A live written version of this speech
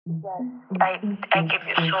I give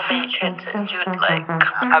you so many chances, dude, like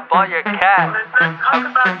I bought your cat. Let's talk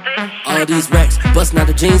about this. All these racks, bustin' out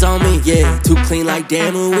the jeans on me, yeah. Too clean like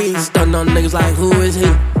damn Louise. Stuntin' on niggas like who is he?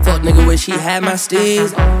 Fuck nigga wish he had my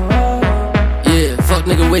steez. Yeah, fuck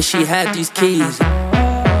nigga wish he had these keys.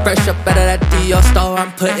 Fresh up out of that Dior store,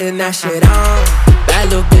 I'm putting that shit on. Bad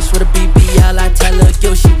little bitch with a BBL, I tell her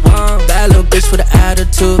give what she want. Bad little bitch with an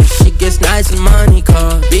attitude, she gets nice and money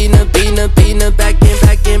called. Beatin' her, back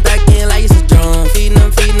in like it's a drum.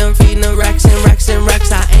 Feedin' her, racks and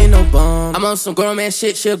racks, I ain't no bum. I'm on some grown man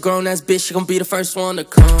shit, she a grown ass bitch, she gon' be the first one to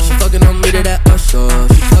come. She fucking on me to that Usher,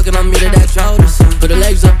 she fucking on me to that Jodeci. Put her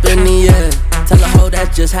legs up in the air, tell her hoe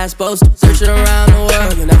that's just how it's supposed to. Searching around the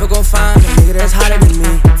world, you'll never gon' find a nigga that's hotter than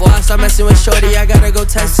me. Before I start messing with shorty, I gotta go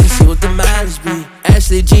test and see what the mileage be.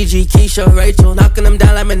 Ashley, Gigi, Keisha, Rachel, knocking them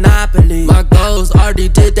down like Monopoly. My goals, already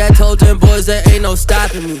did that, told them boys there ain't no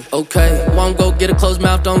stopping me. Okay, won't go get a closed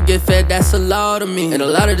mouth, don't get fed, that's a law to me. And a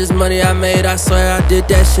lot of this money I made, I swear I did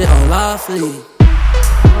that shit unlawfully.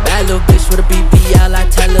 Bad little bitch with a BBL, I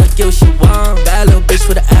tell her get what she want. Bad little bitch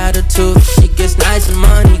with an attitude, she gets nice and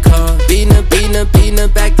money called. Beatin' her,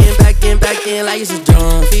 back in like it's a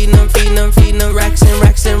drum. Feedin' her, racks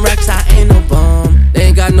and racks, I ain't no bum. They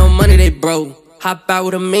ain't got no money, they broke. Hop out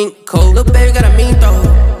with a mink coat, little baby got a mean throw.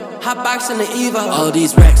 Hot box in the Evo. All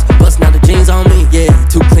these racks, bustin' out the jeans on me, yeah.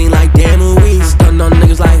 Too clean like damn Louise. Stuntin' on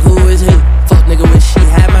niggas like who is he? Fuck nigga wish he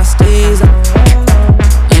had my steez.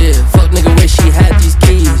 Yeah, fuck nigga wish he had these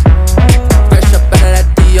keys. Fresh up out of that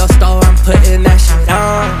Dior store, I'm putting that shit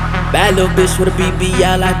on. Bad little bitch with a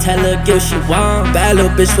BBL, I tell her get what she want. Bad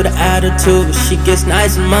little bitch with an attitude, she gets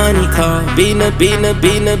nice and money called. Beatin' her,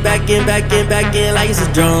 back in like it's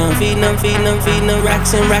a drum. Feedin' her,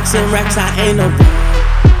 racks and racks, I ain't no bum.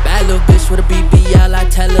 Bad little bitch with a BBL, I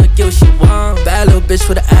tell her get what she want. Bad little bitch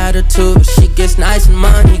with an attitude, she gets nice and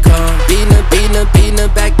money